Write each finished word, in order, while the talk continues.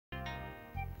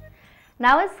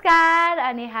नमस्कार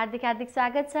अनि हार्दिक हार्दिक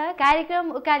स्वागत छ कार्यक्रम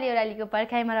उकाली ओरालीको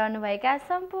पर्खाइमा रहनुभएका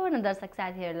सम्पूर्ण दर्शक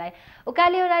साथीहरूलाई।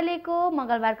 उकाली ओरालीको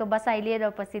मंगलबारको बसाइ लिएर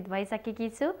उपस्थित भइसकेकी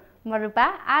छु म रूपा।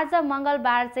 आज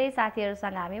मंगलबार चाहिँ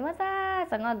साथीहरूसँग हामी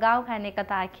मजासँग गाउँ खाने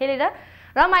कथा खेलेर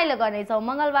रमाइलो गर्नेछौँ।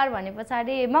 मंगलबार भने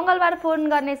पछाडि मंगलबार फोन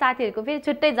गर्ने साथीहरूको फेरि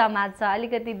छुट्टै जमात छ,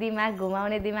 अलिकति दिमाग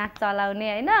घुमाउने दिमाग चलाउने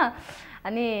हैन।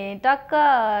 अनि टक्क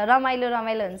रमाइलो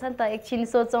हुन्छ नि त, एकछिन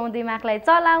सोचौँ दिमागलाई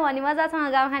चलाऊ अनि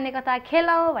मजासँग गाउँ खाने कथा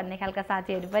खेलौँ भन्ने खालका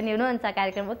साथीहरू पनि हुनुहुन्छ।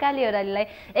 कार्यक्रम उकाली ओरालीलाई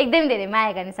एकदमै धेरै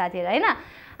माया गर्ने साथीहरू हैन।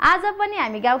 आज पनि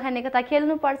हामी गाउँ खाने कथा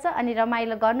खेल्नुपर्छ अनि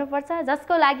रमाइलो गर्नुपर्छ,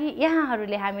 जसको लागि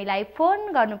यहाँहरूले हामीलाई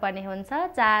फोन गर्नुपर्ने हुन्छ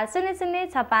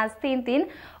 40065333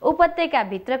 उपत्यका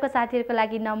भित्रको साथीहरूको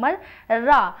लागि नम्बर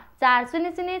र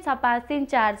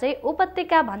 40065334 चाहिँ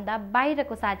उपत्यका भन्दा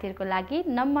बाहिरको साथीहरूको लागि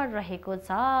नम्बर रहेको छ।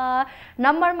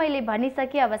 नम्बर मैले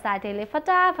भनिसकेँ, अब साथीहरूले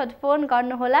फटाफट फोन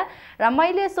गर्नुहोला र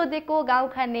मैले सोधेको गाउँ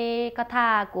खाने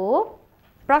कथाको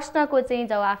प्रश्नको चाहिँ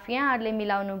जवाफ यहाँहरूले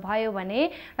मिलाउनु भयो भने,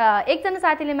 एकजना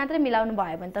साथीले मात्र मिलाउनु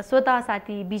भयो भने त स्वतः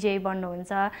साथी विजयी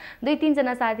बन्नुहुन्छ। 2-3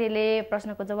 जना साथीले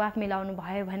प्रश्नको जवाफ मिलाउनु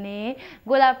भयो भने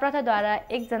गोला प्रथाद्वारा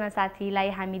एकजना साथीलाई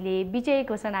हामीले विजयी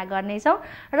घोषणा गर्नेछौँ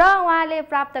र उहाँले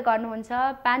प्राप्त गर्नुहुन्छ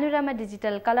पानोरामा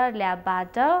डिजिटल कलर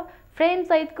ल्याबबाट फ्रेम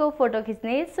सहितको फोटो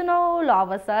खिच्ने सुनौलो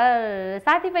अवसर।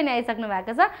 साथी पनि आइसक्नु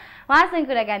भएको छ, उहाँसँग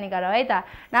कुराकानी गरौँ है त।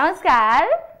 नमस्कार।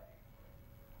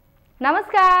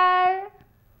 नमस्कार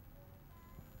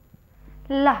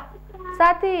ल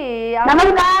साथी।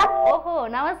 नमस्कार। ओहो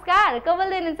नमस्कार, को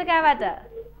बोल्दै हुनुहुन्छ, कहाँबाट?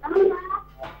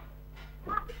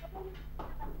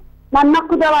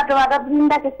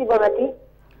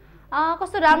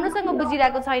 कस्तो राम्रोसँग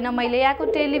बुझिरहेको छैन मैले, यहाँको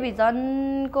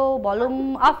टेलिभिजनको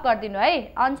भोल्युम अफ गरिदिनु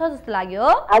है, अन छ जस्तो लाग्यो।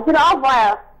 हजुर अफ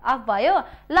भयो। अफ भयो,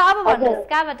 ल अब भन्नुहोस्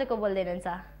कहाँबाट को बोल्दै हुनुहुन्छ?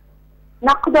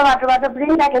 नकुदबाटबाट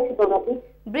बृन्दा केसी बोगटी।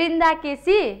 बृन्दा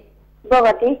केसी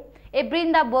बोगटी। ए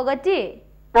बृन्दा बोगटी,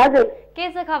 हजुर के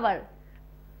छ खबर?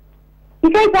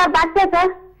 ठिकै छ, बाँच्छ छ।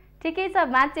 ठिकै छ,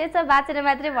 बाँचे छ, बाँचेर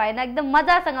मात्रै भएन, एकदम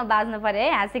मजासँग बाँच्नु पर्यो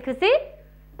है, हाँसी खुसी।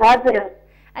 हजुर।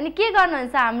 अनि के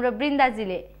गर्नुहुन्छ हाम्रो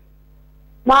बृन्दाजीले?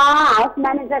 म हाउस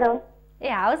म्यानेजर हो। ए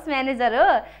हाउस म्यानेजर हो,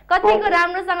 कतिको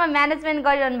राम्रोसँग म्यानेजमेन्ट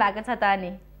गरिरहनु भएको छ त?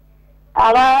 अनि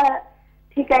अब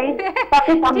ठिकै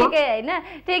ठिकै हैन,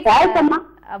 ठिक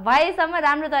भएसम्म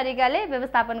राम्रो तरिकाले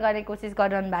व्यवस्थापन गर्ने कोसिस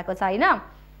गरिरहनु भएको छ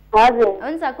हैन? हजुर।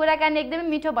 हुन्छ, कुराकानी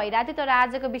एकदमै मिठो भइरहेको थियो, तर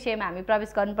आजको विषयमा हामी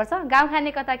प्रवेश गर्नुपर्छ। गाउँ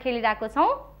खाने कथा खेलिरहेको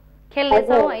छौँ,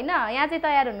 खेल्नेछौँ हैन? यहाँ चाहिँ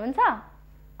तयार हुनुहुन्छ?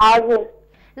 हजुर।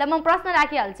 ल म प्रश्न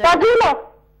राखिहाल्छु।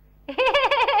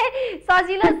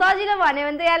 सजिलो सजिलो भन्यो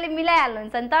भने त यहाँले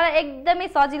मिलाइहाल्नुहुन्छ नि, तर एकदमै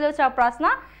सजिलो छ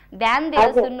प्रश्न, ध्यान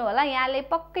दिएर सुन्नु होला।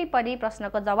 यहाँले पक्कै पनि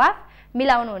प्रश्नको जवाफ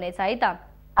मिलाउनु हुनेछ है त।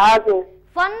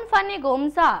 हजुर। फनफनी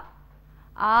घुम्छ,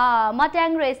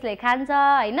 मट्याङ्ग्रो यसले खान्छ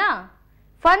हैन?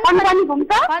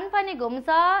 फनफनी घुम्छ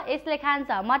यसले खान्छ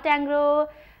मट्याङ्ग्रो,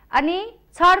 अनि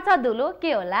छर्छ धुलो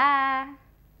के होला?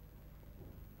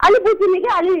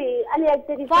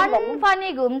 फनफनी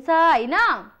घुम्छ हैन?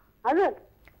 हजुर।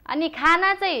 अनि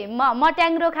खाना चाहिँ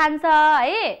मट्याङ्ग्रो खान्छ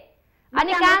है,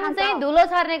 अनि काम चाहिँ धुलो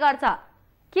छर्ने गर्छ,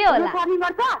 के होला?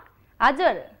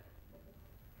 हजुर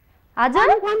हजुर।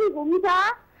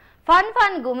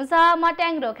 फनफन घुम्छ,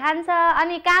 मट्याङ्ग्रो खान्छ,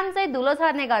 अनि काम चाहिँ धुलो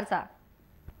छर्ने गर्छ।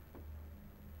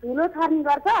 धुलो छर्ने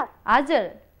गर्छ? हजुर,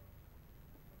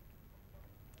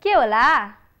 के होला?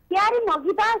 क्यारिम हो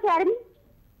कि त? क्यारिम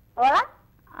होला?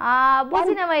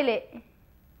 बुझिन मैले।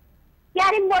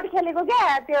 क्यारिम बोर्ड खेलेको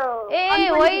क्या त्यो? ए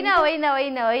होइन होइन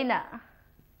होइन होइन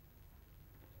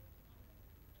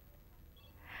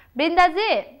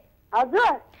बृन्दाजी।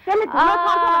 हजुर।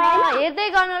 हेर्दै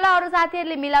गर्नु ल, अरू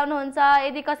साथीहरूले मिलाउनुहुन्छ,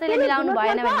 यदि कसैले मिलाउनु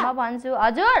भएन भने म भन्छु।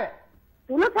 हजुर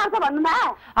धुलो छर्छ भन्नुभयो?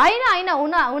 होइन होइन,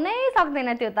 हुनै सक्दैन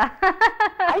त्यो त।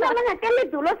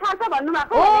 धुलो छर्छ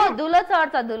भन्नुभएको? ओ धुलो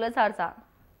छर्छ, धुलो छर्छ।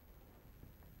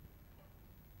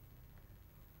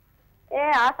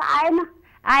 ए हस्, आएन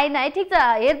आएन है, ठिक छ,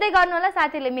 हेर्दै गर्नु होला,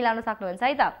 साथीहरूले मिलाउन सक्नुहुन्छ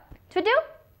है त। छुट्यो,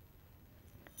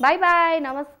 बाई बाई,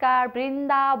 नमस्कार।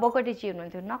 बृन्दा बोगटीजी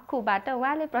हुनुहुन्थ्यो नक्खुबाट,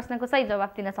 उहाँले प्रश्नको सही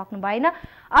जवाफ दिन सक्नु भएन।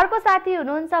 अर्को साथी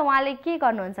हुनुहुन्छ, उहाँले के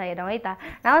गर्नुहुन्छ हेरौँ है त।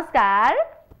 नमस्कार।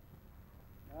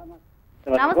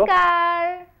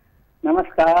 नमस्कार।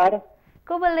 नमस्कार,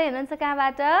 को बोल्दै हुनुहुन्छ,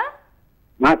 कहाँबाट?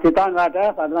 म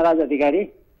चितवनबाट पद्मराज अधिकारी।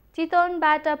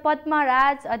 चितवनबाट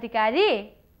पद्मराज अधिकारी,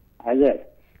 हजुर।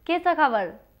 के छ खबर?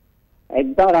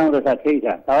 एकदम राम्रो छ, ठिक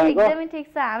छ। तपाईको? एकदमै ठिक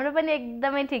छ, हाम्रो पनि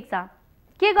एकदमै ठिक छ।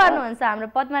 के गर्नुहुन्छ हाम्रो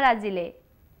पद्मराजजीले?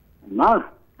 म?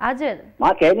 हजुर।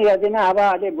 म केही नि गर्दिनँ, अब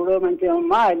अलि बुढो मान्छे हुँ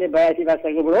म, अहिले 82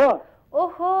 वर्षको बुढो।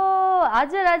 ओहो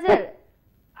हजुर हजुर।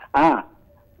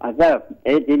 अच्छा,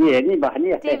 ए टिभी हेर्ने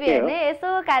बस्ने टिभी हेर्ने,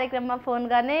 यसो कार्यक्रममा फोन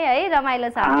गर्ने है, रमाइलो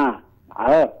छ।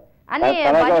 हो अनि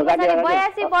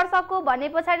भनेपछि 82 वर्षको भने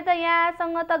पछाडि त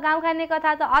यहाँसँग त गाउँ खाने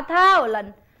कथा त अथाह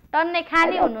होलान् टन्नै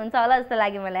खाने हुनुहुन्छ होला जस्तो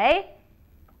लाग्यो मलाई है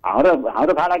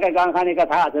हाम्रो फालाका गाउँ खाने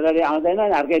कथा हजुरले आउँदैन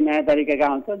अर्कै नयाँ तरिकाका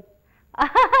आउँछन्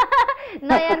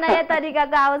नयाँ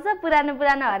तरिकाको आउँछ पुरानो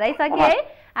हराइसक्यो है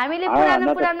हामीले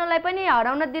पुरानोलाई पनि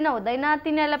हराउन दिन हुँदैन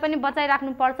तिनीहरूलाई पनि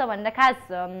बचाइराख्नु पर्छ भनेर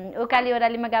खास उकाली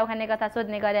ओरालीमा गाउँ खाने कथा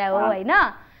सोध्ने गरे हो होइन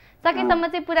सकेसम्म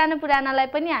चाहिँ पुरानोलाई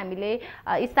पनि हामीले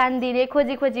स्थान दिने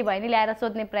खोजी भए नि ल्याएर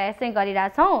सोध्ने प्रयास चाहिँ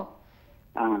गरिरहेछौँ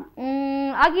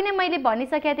अघि नै मैले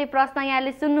भनिसकेको थिएँ प्रश्न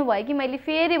यहाँले सुन्नुभयो कि मैले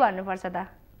फेरि भन्नुपर्छ त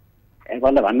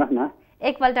एकपल्ट भन्नुहोस् न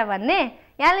एकपल्ट भन्ने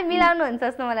यहाँले मिलाउनुहुन्छ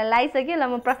जस्तो मलाई लागिसक्यो ल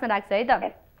म प्रश्न राख्छु है त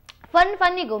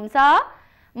फनी घुम्छ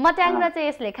मट्याङ्ग्रा चाहिँ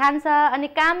यसले खान्छ अनि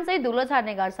काम चाहिँ धुलो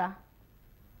छर्ने गर्छ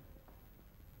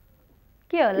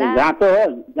के होला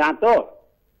जाँतो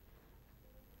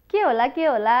के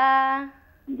होला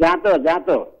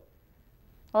जाँतो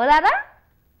होला र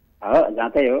हो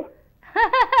जाँतै हो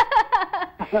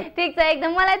ठिक छ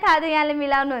एकदम मलाई थाहा थियो यहाँले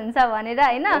मिलाउनुहुन्छ भनेर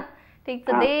होइन ठिक छ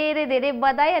धेरै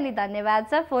बधाई अनि धन्यवाद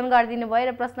छ फोन गरिदिनु भयो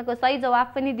र प्रश्नको सही जवाफ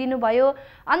पनि दिनुभयो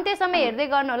अन्त्यसम्म हेर्दै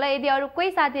गर्नु होला यदि अरू कोही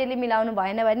साथीहरूले मिलाउनु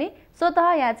भएन भने स्वतः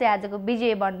यहाँ चाहिँ आजको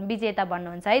विजेता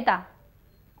बन्नुहुन्छ है त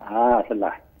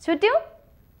छुट्यौँ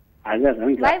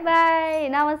बाई बाई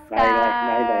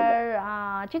नमस्कार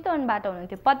चितवनबाट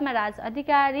हुनुहुन्थ्यो पद्मराज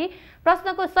अधिकारी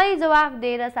प्रश्नको सही जवाफ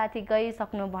दिएर साथी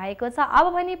गइसक्नु भएको छ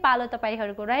अब पनि पालो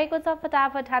तपाईहरूको रहेको छ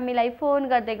फटाफट हामीलाई फोन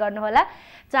गर्दै गर्नुहोला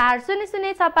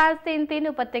 400653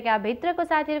 उपत्यका भित्रको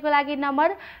साथीहरूको लागि नम्बर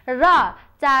र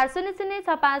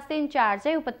 400653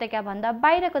 चाहिँ उपत्यका भन्दा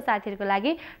बाहिरको साथीहरूको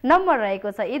लागि नम्बर रहेको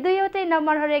छ यी दुईवटै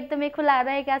नम्बरहरू एकदमै खुला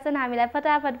रहेका छन् हामीलाई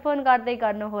फटाफट फोन गर्दै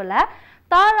गर्नुहोला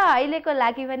तर अहिलेको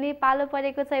लागि पनि पालो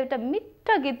परेको छ एउटा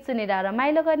मिठो गीत सुनेर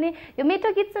रमाइलो गर्ने यो मिठो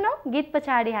गीत सुनौ गीत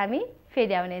पछाडि हामी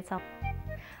फेरि आउनेछौँ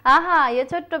यो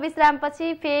छोटो विश्रामपछि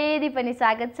फेरि पनि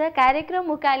स्वागत छ कार्यक्रम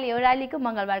उकाली ओरालीको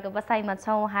मंगलबारको बसाइमा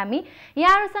छौँ हामी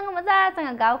यहाँहरूसँग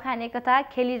मजासँग गाउँ खाने कथा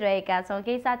खेलिरहेका छौँ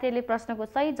केही साथीहरूले प्रश्नको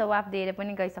सही जवाफ दिएर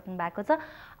पनि गइसक्नु भएको छ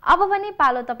अब पनि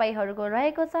पालो तपाईहरूको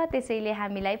रहेको छ त्यसैले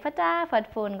हामीलाई फटाफट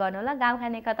फोन गर्नुहोला गाउँ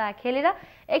खाने कथा खेलेर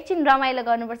एकछिन रमाइलो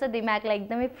गर्नुपर्छ दिमागलाई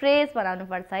एकदमै फ्रेस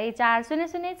बनाउनुपर्छ है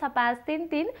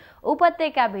 400653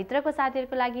 उपत्यका भित्रको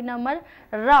साथीहरूको लागि नम्बर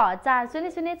र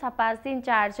 400653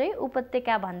 चाहिँ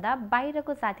उपत्यका भन्दा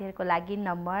बाहिरको साथीहरूको लागि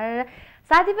नम्बर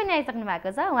साथी पनि आइसक्नु भएको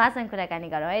छ उहाँसँग कुराकानी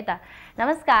गरौँ है त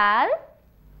नमस्कार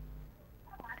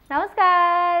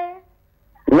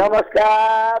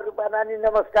नमस्कार रूपा नानी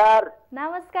नमस्कार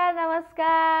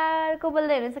को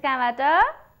बोल्दै हुनुहुन्छ कहाँबाट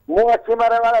म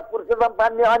सिमराबाट पुरुषोत्तम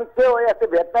पाण्डे अनि के हो यस्तो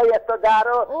भेट्दै यस्तो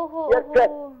गाह्रो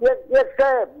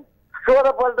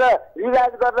 16 पल्ट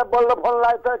रिचार्ज गरेर बल्ल फोन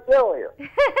लाग्छ के हो यो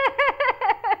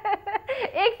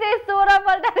 116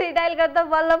 पल्ट रिडायल गर्दा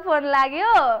बल्ल फोन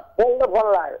लाग्यो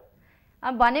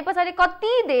भने पछाडि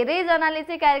कति धेरै जनाले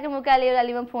चाहिँ कार्यक्रम उकाली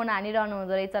ओरालीमा फोन हानिरहनु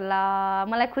हुँदो रहेछ ल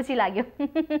मलाई खुसी लाग्यो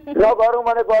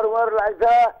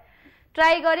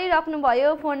ट्राई गरिराख्नु भयो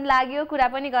फोन लाग्यो कुरा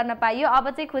पनि गर्न पाइयो अब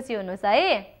चाहिँ खुसी हुनुहोस्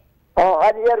है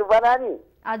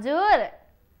हजुर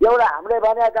एउटा हामीले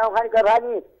भने गाउँ खाने कथा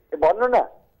नि भन्नु न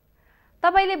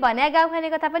तपाईले भने गाउँ खाने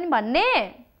कथा पनि भन्ने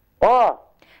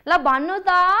ल भन्नु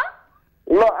त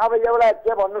ल अब एउटा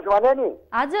के भन्नुस् भने नि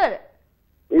हजुर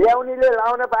ल्याउनीले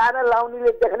लाउन पाएन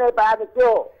लाउनीले देख्नै पाएन के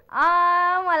हो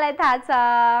मलाई थाहा छ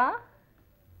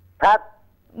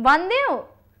भन्दिउ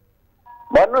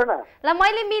भन्नु न ल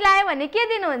मैले मिलाएँ भने के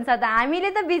दिनुहुन्छ त हामीले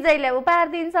त विजयलाई उपहार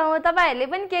दिन्छौँ तपाईहरुले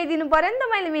पनि केही दिनु पर्यो नि त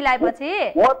मैले मिलाएपछि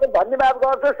म त धन्यवाद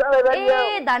गर्छु सधैँभरि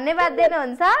ए धन्यवाद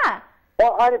दिनुहुन्छ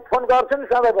अनि फोन गर्छु नि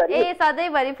सधैँभरि ए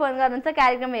सधैँभरि फोन गर्नुहुन्छ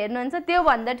कार्यक्रम हेर्नुहुन्छ त्यो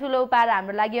भन्दा ठुलो उपहार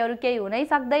हाम्रो लागि अरु केही हुनै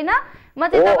सक्दैन म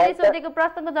चाहिँ तपाईले सोधेको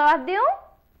प्रश्नको जवाफ दिऊ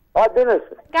दिनुस्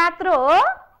कात्रो हो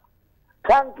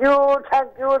थ्यांक यू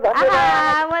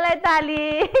धन्यवाद मलाई ताली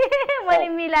मैले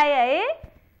मिलाए है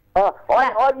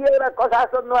अनि एउटा कथा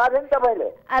सोध्नु आयो नि तपाईले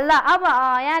ल अब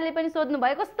यहाँले पनि सोध्नु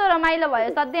भयो कस्तो रमाइलो भयो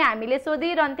सधैँ हामीले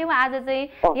सोधिरहन्थ्यौं आज चाहिँ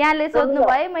यहाँले सोध्नु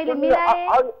भयो मैले मिलाए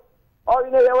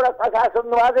अहिले एउटा कथा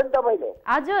सोध्नु आयो नि तपाईले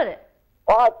हजुर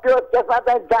त्यो त्यसमा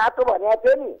चाहिँ जातो भनेको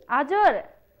थियो नि हजुर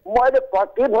मैले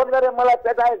कति फोन गरे मलाई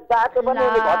त्यता जातो पनि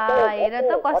हेर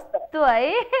त कस्तो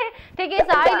है ठिकै छ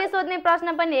अहिले सोध्ने प्रश्न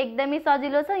पनि एकदमै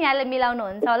सजिलो छ यहाँले मिलाउनु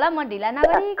हुन्छ होला म ढिला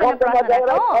नगरिकन प्रश्न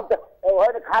राख्छु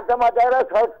होइन खाँचोमा गएर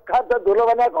खाँचो धुलो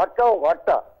भने घट्ट हो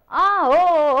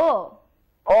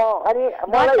अनि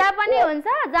घट्टा पनि हुन्छ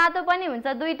जातो पनि हुन्छ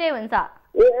दुईटै हुन्छ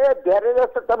ए धेरै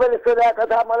जस्तो तपाईले सोधेको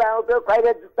कथा मलाई आउँथ्यो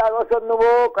कहिले जुत्ताको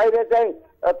सोध्नुभयो कहिले चाहिँ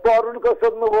तरुणको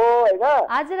सोध्नुभयो होइन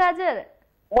हजुर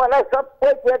मलाई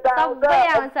सबै केटा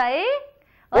आउँछ है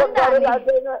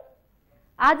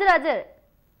हजुर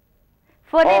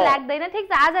फोनै लाग्दैन ठिक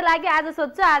छ आज लाग्यो आज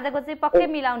सोध्छु आजको चाहिँ पक्कै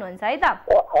मिलाउनुहुन्छ है त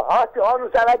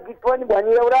अनुसार गीत पनि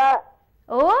भनि एउटा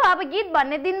हो अब गीत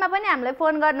भन्ने दिनमा पनि हामीलाई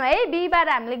फोन गर्नु है बिहिबार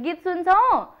हामीले गीत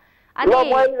सुन्छौँ अनि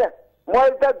मैले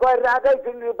त गरिरहेकै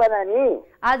छु रूपनानी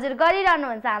हजुर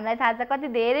गरिरहनुहुन्छ हामीलाई थाहा छ कति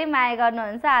धेरै माया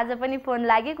गर्नुहुन्छ आज पनि फोन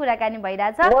लाग्यो कुराकानी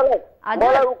भइरहेछ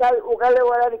मलाई उकाले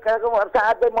ओराली खेलको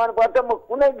असाध्यै मनपर्छ म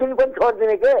कुनै दिन पनि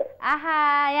छोड्दिनँ के आहा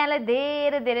यहाँलाई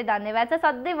धेरै धेरै धन्यवाद छ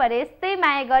सधैँभरि यस्तै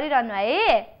माया गरिरहनु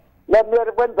है ल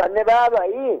मेरो पनि धन्यवाद है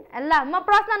ल म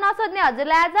प्रश्न नसोध्ने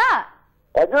हजुरलाई आज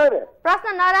हजुर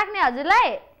प्रश्न नराख्ने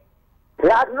हजुरलाई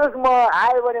राख्नुहोस् म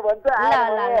आयो भने भन्छु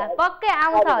ल पक्कै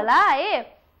आउँछ होला है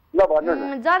ल भन्नु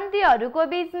न जन्तीहरूको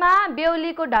बीचमा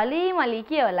बेहुलीको ढलिमली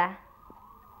के होला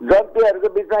जन्तीहरूको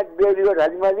बीचमा बेहुलीको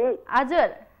ढलिमली हजुर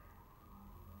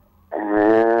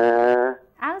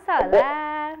आउँछ होला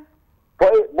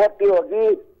बत्ती हो कि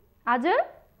हजुर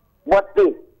बत्ती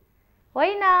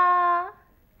होइन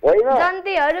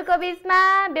जन्तीहरूको बीचमा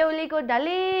बेहुलीको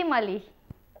ढलिमली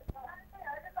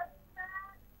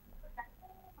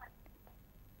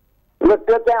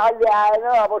त्यो चाहिँ अलि आएन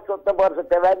अब सोध्नु पर्छ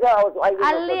त्यसलाई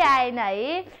अलि आएन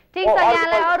है ठिक छ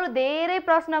यहाँलाई अरू धेरै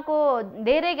प्रश्नको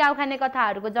धेरै गाउँ खाने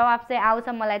कथाहरूको जवाब चाहिँ आउँछ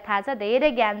मलाई थाहा छ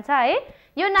धेरै ज्ञान छ है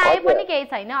यो नआए पनि केही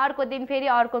छैन अर्को दिन फेरि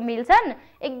अर्को मिल्छन्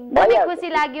एकदमै खुसी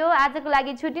लाग्यो आजको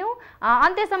लागि छुट्यौँ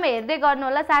अन्त्यसम्म हेर्दै गर्नु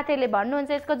होला साथीहरूले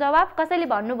भन्नुहुन्छ यसको जवाब कसैले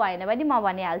भन्नु भएन भने म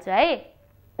भनिहाल्छु है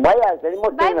बाई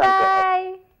बाई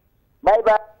बाई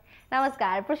बाई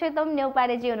नमस्कार पुरुषोत्तम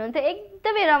न्यौपारेजी हुनुहुन्थ्यो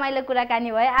एकदमै रमाइलो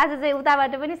कुराकानी भयो आज चाहिँ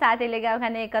उताबाट पनि साथीले गाउँ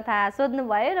खाने कथा सोध्नु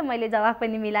भयो र मैले जवाफ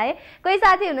पनि मिलाएँ कोही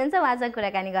साथी हुनुहुन्छ उहाँसँग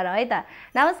कुराकानी गरौँ है त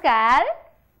नमस्कार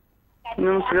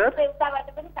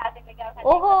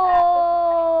ओहो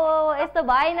यस्तो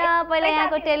भएन पहिला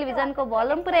यहाँको टेलिभिजनको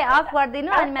भोल्युम पुरै अफ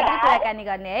गरिदिनु अनि मात्रै कुराकानी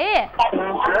गर्ने है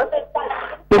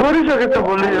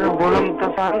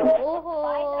ओहो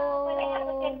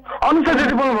अनुसा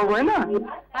दिदी बोल्नुभएको होइन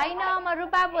होइन म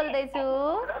रूपा बोल्दैछु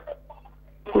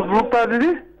रूपा दिदी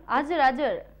हजुर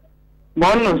हजुर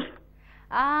भन्नुहोस्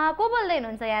को बोल्दै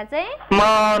हुनुहुन्छ यहाँ चाहिँ म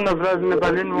नवराज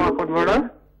नेपाली नुवाकोटबाट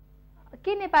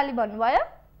के नेपाली भन्नुभयो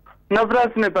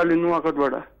नवराज नेपाली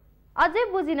नुवाकोटबाट अझै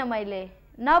बुझिन मैले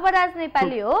नवराज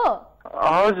नेपाली हो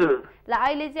हजुर ल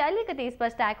अहिले चाहिँ अलिकति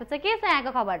स्पष्ट आएको छ के छ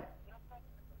यहाँको खबर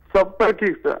सबै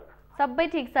ठिक छ सबै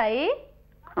ठिक छ है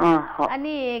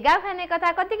अनि गाउँ खाने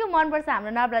कथा कतिको मनपर्छ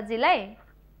हाम्रो नवराजजीलाई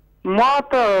म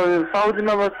त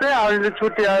साउदीमा बस्थे अहिले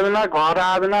छुट्टी आएन घर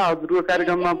आएन हजुरको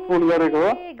कार्यक्रममा फोन गरेको हो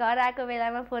घर आएको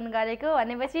बेलामा फोन गरेको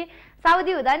भनेपछि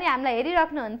साउदी हुँदा नि हामीलाई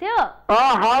हेरिराख्नुहुन्थ्यो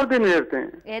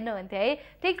हेर्नुहुन्थ्यो है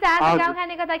ठिक छ आज गाउँ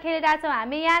खाने कथा खेलिरहेको छौँ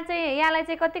हामी यहाँ चाहिँ यहाँलाई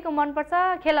चाहिँ कतिको मनपर्छ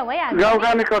खेलौँ है हामी गाउँ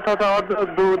खाने कथा त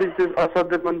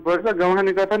असाध्यै मनपर्छ गाउँ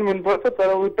खाने कथा नि मनपर्छ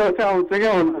तर उत्तर चाहिँ आउँछ कि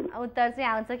आउँदैन उत्तर चाहिँ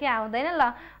आउँछ कि आउँदैन ल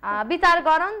विचार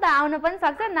गरौँ त आउन पनि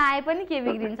सक्छ नआए पनि के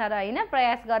बिग्रिन्छ र होइन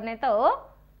प्रयास गर्ने त हो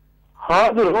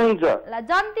हजुर हुन्छ ल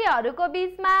जन्तीहरूको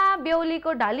बीचमा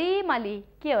बेहुलीको ढलिमली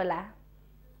के होला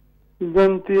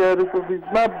जन्तीहरूको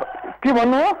बीचमा के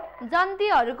भन्नु हो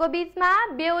जन्तीहरूको बीचमा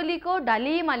बेहुलीको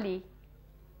ढलिमली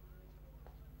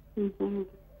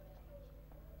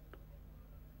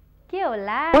के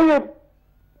होला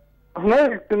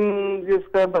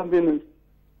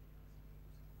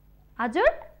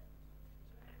हजुर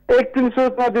एकछिन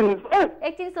सोच्न दिनुहोस्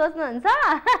एकछिन सोच्नुहुन्छ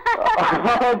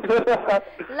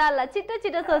ल ल छिटो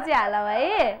छिटो सोचिहालौँ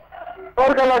है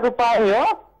अर्कालाको पानी हो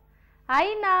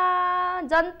होइन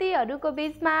जन्तीहरूको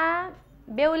बीचमा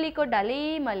बेहुलीको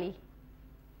ढलिमली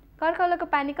कर्कलाको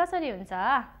पानी कसरी हुन्छ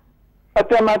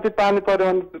त्यहाँ माथि पानी पर्यो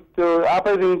भने त्यो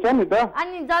आफै दिन्छ नि त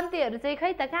अनि जन्तीहरू चाहिँ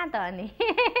खै त कहाँ त अनि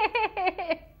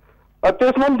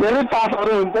त्यसमा धेरै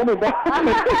पासहरू हुन्छ नि त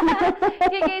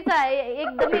के छ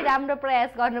एकदमै राम्रो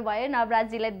प्रयास गर्नुभयो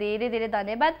नवराजजीलाई धेरै धेरै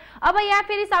धन्यवाद अब यहाँ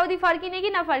फेरि साउदी फर्किने कि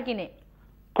नफर्किने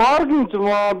फर्किन्छु म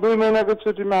 2 महिनाको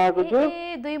छुट्टीमा आएको छु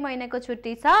ए 2 महिनाको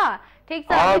छुट्टी छ ठिक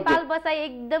छ नेपाल बसाइ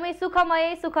एकदमै सुखमय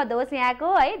सुखद होस्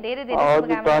यहाँको है धेरै धेरै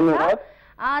शुभकामना छ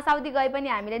साउदी गए पनि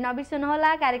हामीले नबिर्सनु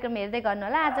होला कार्यक्रम हेर्दै गर्नु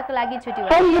होला आजको लागि छुट्टी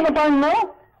भयो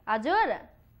हजुर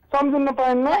सम्झिन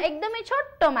पाइन्न एकदमै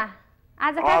छोटोमा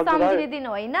आज खास सम्झिने दिन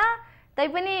होइन तै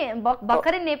पनि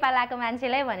भर्खरै नेपाल आएको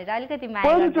मान्छेलाई भनेर अलिकति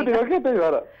माया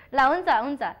ल हुन्छ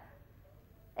हुन्छ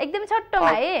एकदम छोटोमा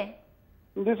है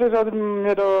विशेष गरी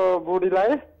मेरो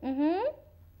बुढीलाई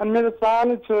अनि मेरो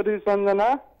सानो छोरी सञ्जना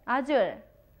हजुर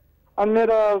अनि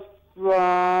मेरो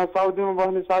साउदीमा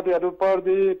बस्ने साथीहरू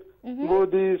प्रदीप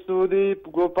बुद्धि सुदीप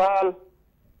गोपाल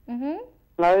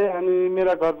लाई अनि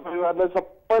मेरा घर परिवारलाई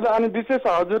सबैलाई अनि विशेष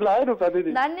हजुरलाई रूपा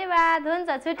दिदी धन्यवाद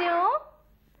हुन्छ छुट्यौँ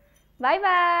बाई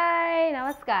बाई।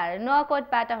 नमस्कार।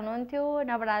 नुवाकोटबाट हुनुहुन्थ्यो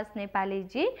नवराज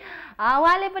नेपालीजी।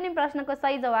 उहाँले पनि प्रश्नको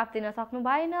सही जवाफ दिन सक्नु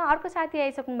भएन। अर्को साथी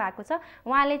आइसक्नु भएको छ,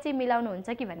 उहाँले चाहिँ मिलाउनुहुन्छ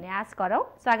कि भन्ने आश गरौँ।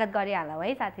 स्वागत गरिहालौँ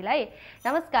है साथीलाई।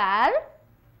 नमस्कार।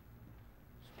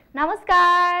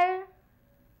 नमस्कार।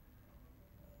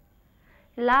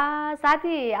 ला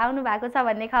साथी आउनु भएको छ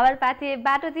भन्ने खबर पाथे,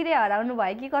 बाटोतिरै हराउनु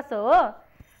भयो कि कसो हो?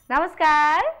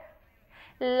 नमस्कार।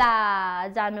 ला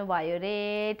जानुभयो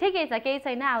रे। ठिकै छ, केही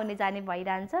छैन, आउने जाने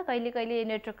भइरहन्छ। कहिले कहिले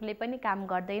नेटवर्कले पनि काम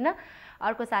गर्दैन।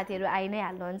 अर्को साथीहरू आइ नै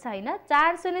हाल्नुहुन्छ होइन।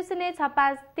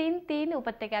 400653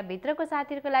 उपत्यकाभित्रको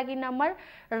साथीहरूको लागि नम्बर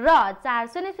र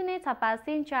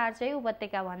 400653 चाहिँ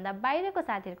उपत्यकाभन्दा बाहिरको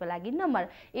साथीहरूको लागि नम्बर।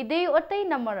 यी दुईवटै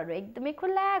नम्बरहरू एकदमै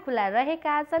खुल्ला खुल्ला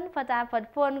रहेका छन्।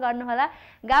 फटाफट फोन गर्नुहोला।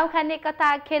 गाउँ खाने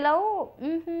कथा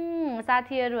खेलौँ।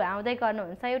 साथीहरू आउँदै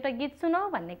गर्नुहुन्छ, एउटा गीत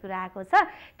सुनौ भन्ने कुरा आएको छ।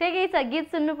 ठिकै छ,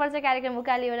 गीत सुन्नुपर्छ। कार्यक्रम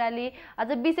उकाली ओराली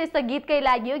अझ विशेष त गीतकै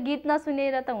लागि हो, गीत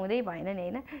नसुनेर त हुँदै भएन नि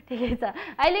होइन। ठिकै छ,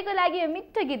 अहिलेको लागि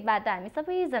मिठो गीतबाट हामी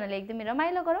सबैजनाले एकदमै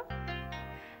रमाइलो गरौँ।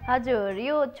 हजुर,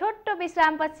 यो छोटो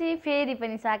विश्रामपछि फेरि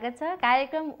पनि स्वागत छ।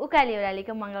 कार्यक्रम उकाली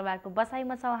ओरालीको मङ्गलबारको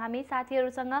बसाइमा छौँ हामी।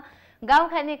 साथीहरूसँग गाउँ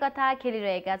खाने कथा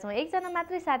खेलिरहेका छौँ। एकजना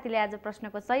मात्रै साथीले आज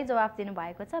प्रश्नको सही जवाफ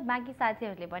दिनुभएको छ। बाँकी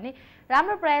साथीहरूले पनि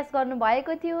राम्रो प्रयास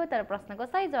गर्नुभएको थियो, तर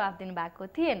प्रश्नको सही जवाफ दिनुभएको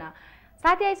थिएन।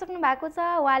 साथी आइसक्नु भएको छ,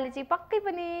 उहाँले चाहिँ पक्कै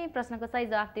पनि प्रश्नको सही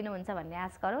जवाफ दिनुहुन्छ भन्ने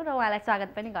आश गरौँ र उहाँलाई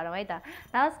स्वागत पनि गरौँ है त।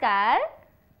 नमस्कार।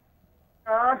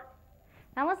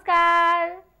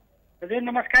 नमस्कार। हजुर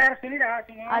नमस्कार, सुनिरहेको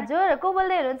छु। हजुर, को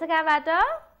बोल्दै हुनुहुन्छ, कहाँबाट?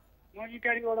 म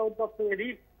इटरीबाट उद्धव सुवेदी।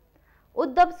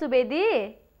 उद्धव सुवेदी?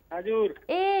 हजुर।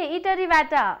 ए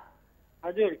इटरीबाट?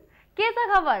 हजुर। के छ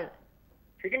खबर?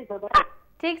 ठिकै छ त।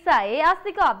 ठिक छ है।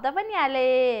 अस्तिको हप्ता पनि यहाँले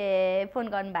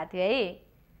फोन गर्नुभएको थियो है?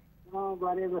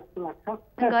 गरे जस्तो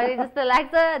लाग्छ। गरे जस्तो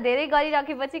लाग्छ। धेरै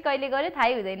गरिराखेपछि कहिले गर्यो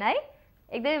थाहै हुँदैन है।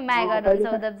 एकदमै माया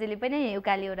गर्नुहुन्छ उद्धवजीले पनि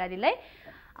उकाली ओरालीलाई।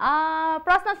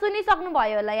 प्रश्न सुनिसक्नु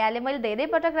भयो होला यहाँले? मैले धेरै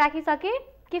पटक राखिसकेँ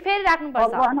कि फेरि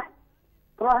राख्नुपर्छ?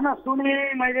 प्रश्न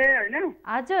सुने मैले होइन।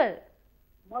 हजुर।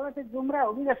 मलाई चाहिँ जुम्रा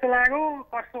हो कि जस्तो लाग्यो,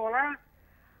 कस्तो होला?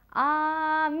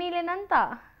 मिलेन नि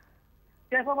त।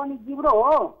 त्यसो पनि जिब्रो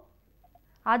हो?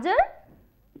 हजुर,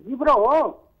 जिब्रो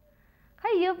हो। खै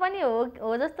यो पनि हो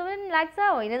जस्तो पनि लाग्छ,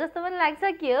 होइन जस्तो पनि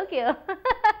लाग्छ। के हो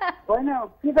होइन,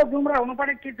 कि त जुम्रा हुनु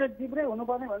पर्यो कि त जिब्रै हुनु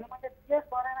पर्ने भने मैले चेक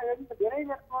गरेर हेर्नु त धेरै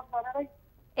बेर सोच गरेरै।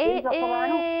 ए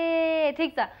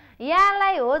ठिक छ,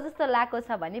 यहाँलाई हो जस्तो लागेको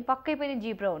छ भने पक्कै पनि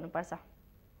जिब्रो हुनुपर्छ।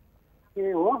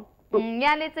 ए हो?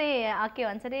 यहाँले चाहिँ के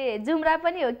भन्छ अरे, जुम्रा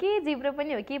पनि हो कि जिब्रो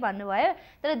पनि हो कि भन्नुभयो,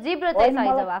 तर जिब्रो चाहिँ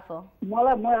सही जवाफ हो।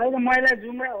 मलाई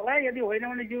जुम्रा होला, यदि होइन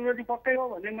भने जिब्रो चाहिँ पक्कै हो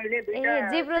भन्ने मैले।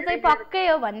 जिब्रो चाहिँ पक्कै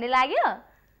हो भन्ने लाग्यो?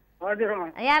 हजुर।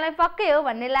 यहाँलाई पक्कै हो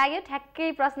भन्ने लाग्यो।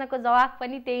 ठ्याक्कै प्रश्नको जवाफ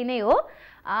पनि त्यही नै हो।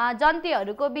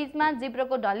 जन्तीहरूको बिचमा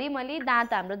जिब्रोको ढलिमली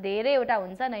दाँत हाम्रो धेरैवटा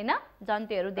हुन्छन् होइन,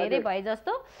 जन्तीहरू धेरै भए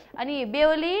जस्तो। अनि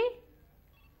बेहुली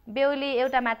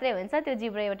एउटा मात्रै हुन्छ, त्यो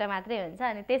जिब्रो एउटा मात्रै हुन्छ।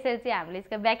 अनि त्यसरी चाहिँ हामीले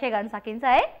यसको व्याख्या गर्न सकिन्छ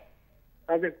है।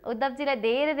 उद्धवजीलाई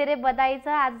धेरै धेरै बधाई छ।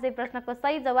 आज चाहिँ प्रश्नको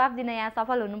सही जवाफ दिन यहाँ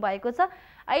सफल हुनुभएको छ।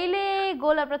 अहिले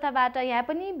गोला प्रथाबाट यहाँ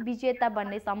पनि विजेता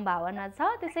बन्ने सम्भावना छ।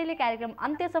 त्यसैले कार्यक्रम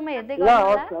अन्त्यसम्म हेर्दै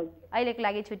गर्नुहोला। अहिलेको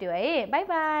लागि छुट्यो है, बाई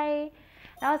बाई।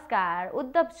 नमस्कार।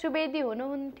 उद्धव सुवेदी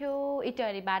हुनुहुन्थ्यो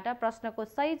इटरीबाट। प्रश्नको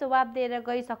सही जवाफ दिएर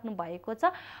गइसक्नु भएको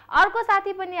छ। अर्को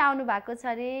साथी पनि आउनु भएको छ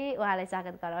अरे, उहाँलाई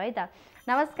स्वागत गरौँ है त।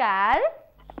 नमस्कार।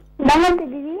 नमस्ते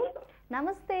दिदी।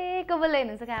 नमस्ते। को बोल्दै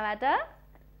हुनुहुन्छ, कहाँबाट?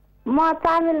 म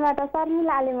चाबेलबाट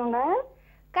शर्मिला आलेमगर।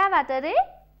 कहाँबाट रे?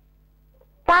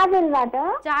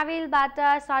 चाबेलबाट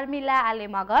शर्मिला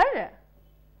आलेमगर।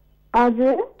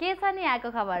 हजुर। के छ नि यहाँको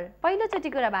खबर? पहिलोचोटि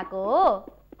कुरा भएको हो?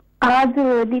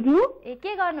 हजुर दिदी। ए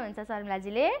के गर्नुहुन्छ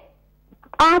शर्मिलाजीले?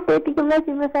 यतिकै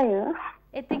बसिबसाइ हो।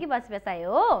 यतिकै बसिबसाइ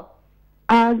हो?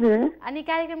 हजुर। अनि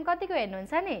कार्यक्रम कतिको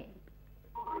हेर्नुहुन्छ नि?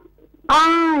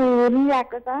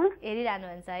 हेरिरहेको छ।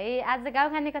 हेरिरहनुहुन्छ है। आज गाउँ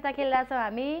खाने कथा खेलिरहेछौँ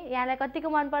हामी। यहाँलाई कतिको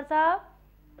मनपर्छ?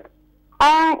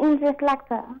 इन्ट्रेस्ट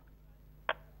लाग्छ।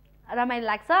 रमाइलो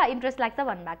लाग्छ, इन्ट्रेस्ट लाग्छ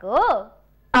भन्नुभएको हो?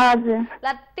 हजुर।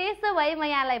 ल त्यसो भए म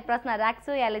यहाँलाई प्रश्न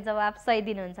राख्छु, यहाँले जवाफ सही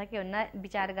दिनुहुन्छ कि हुन्न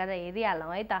विचार गरेर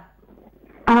हेरिहालौँ है त।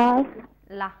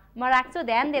 ल म राख्छु,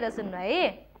 ध्यान दिएर सुन्नु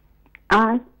है।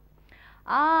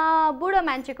 बुढो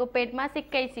मान्छेको पेटमा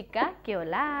सिक्कै सिक्का के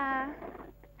होला?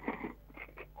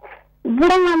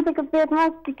 बुढो मान्छेको पेटमा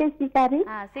सिक्कै सिक्का रे?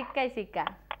 सिक्कै सिक्का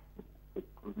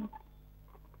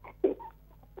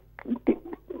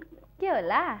के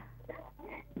होला?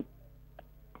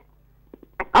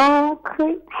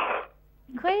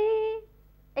 खै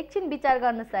एकछिन विचार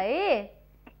गर्नुहोस् है।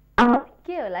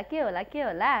 के होला के होला के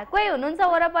होला? कोही हुनुहुन्छ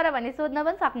वरपर भने सोध्न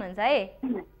पनि सक्नुहुन्छ है।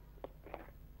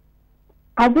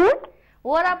 हजुर?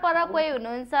 वरपर कोही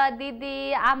हुनुहुन्छ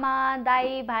दिदी आमा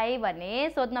दाई भाइ भने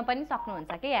सोध्न पनि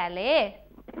सक्नुहुन्छ कि यहाँले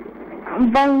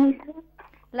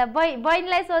ल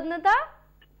बहिनीलाई सोध्नु त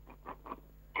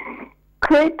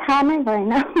खोइ थाहा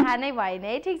नै भएन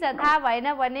है ठिक छ थाहा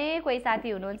भएन भने कोही साथी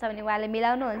हुनुहुन्छ भने उहाँले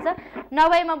मिलाउनुहुन्छ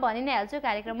नभए म भनि नै हाल्छु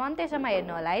कार्यक्रम अन्त्यसम्म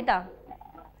हेर्नु होला है त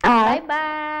बाई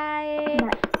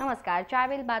बाई नमस्कार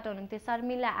ट्राभलबाट हुनुहुन्थ्यो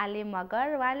शर्मिला आले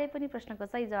मगर उहाँले पनि प्रश्नको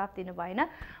सही जवाफ दिनु भएन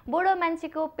बुढो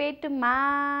मान्छेको पेटमा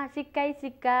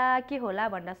सिक्का के होला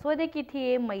भनेर सोधेकी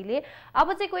थिएँ मैले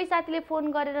अब चाहिँ कोही साथीले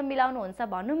फोन गरेर मिलाउनुहुन्छ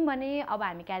भनौँ भने अब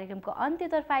हामी कार्यक्रमको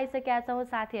अन्त्यतर्फ आइसकेका छौँ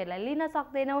साथीहरूलाई लिन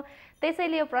सक्दैनौँ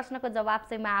त्यसैले यो प्रश्नको जवाफ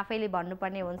चाहिँ म आफैले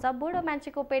भन्नुपर्ने हुन्छ बुढो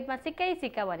मान्छेको पेटमा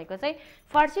सिक्का भनेको चाहिँ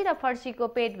फर्सी र फर्सीको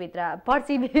पेटभित्र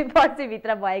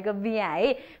फर्सीभित्र भएको बिहा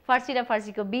है फर्सी र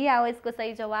फर्सीको बिहा हो यसको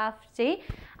सही जवाफ चाहिँ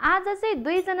आज चाहिँ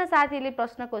दुईजना साथीले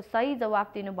प्रश्नको सही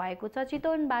जवाफ दिनुभएको छ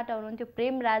चितवनबाट हुनुहुन्थ्यो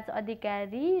प्रेमराज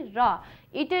अधिकारी र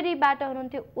इटरीबाट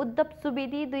हुनुहुन्थ्यो उद्धव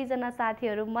सुवेदी दुईजना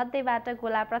साथीहरू मध्येबाट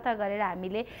गोला प्रथा गरेर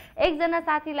हामीले एकजना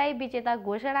साथीलाई विजेता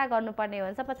घोषणा गर्नुपर्ने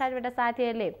हुन्छ पछाडिबाट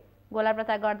साथीहरूले गोला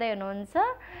प्रथा गर्दै हुनुहुन्छ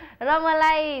र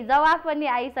मलाई जवाफ पनि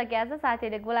आइसकेको छ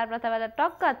साथीहरूले गोला प्रथाबाट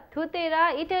टक्क थुतेर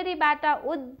इटरीबाट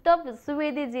उद्धव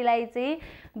सुवेदीजीलाई चाहिँ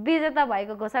विजेता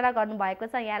भएको घोषणा गर्नुभएको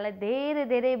छ यहाँलाई धेरै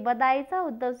धेरै बधाई छ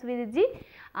उद्धव सुवेदीजी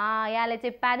यहाँले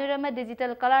चाहिँ प्यानोरामा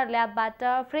डिजिटल कलर ल्याबबाट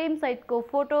फ्रेम सहितको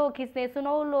फोटो खिच्ने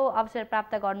सुनौलो अवसर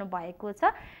प्राप्त गर्नुभएको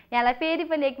छ यहाँलाई फेरि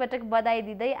पनि एकपटक बधाई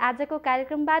दिँदै आजको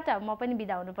कार्यक्रमबाट म पनि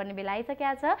बिदा हुनुपर्ने बेला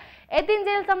आइसकेको छ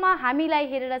यतिन्जेलसम्म हामीलाई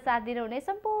हेरेर साथ दिनुहुने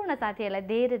सम्पूर्ण साथीहरूलाई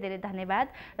धेरै धेरै धन्यवाद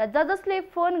र जसले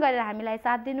फोन गरेर हामीलाई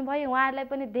साथ दिनुभयो उहाँहरूलाई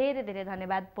पनि धेरै धेरै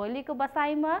धन्यवाद भोलिको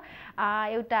बसाइमा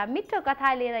एउटा मिठो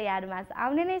कथा लिएर यहाँहरूमा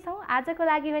आउने नै छौँ आजको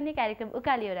लागि भने कार्यक्रम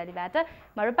उकाली ओरालीबाट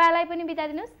म रूपालाई पनि बिदा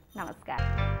दिनुहोस्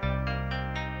नमस्कार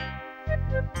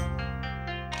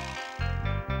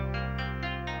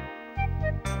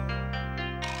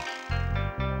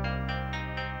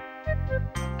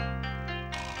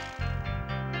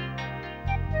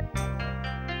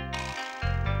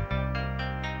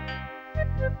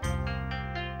Thank you.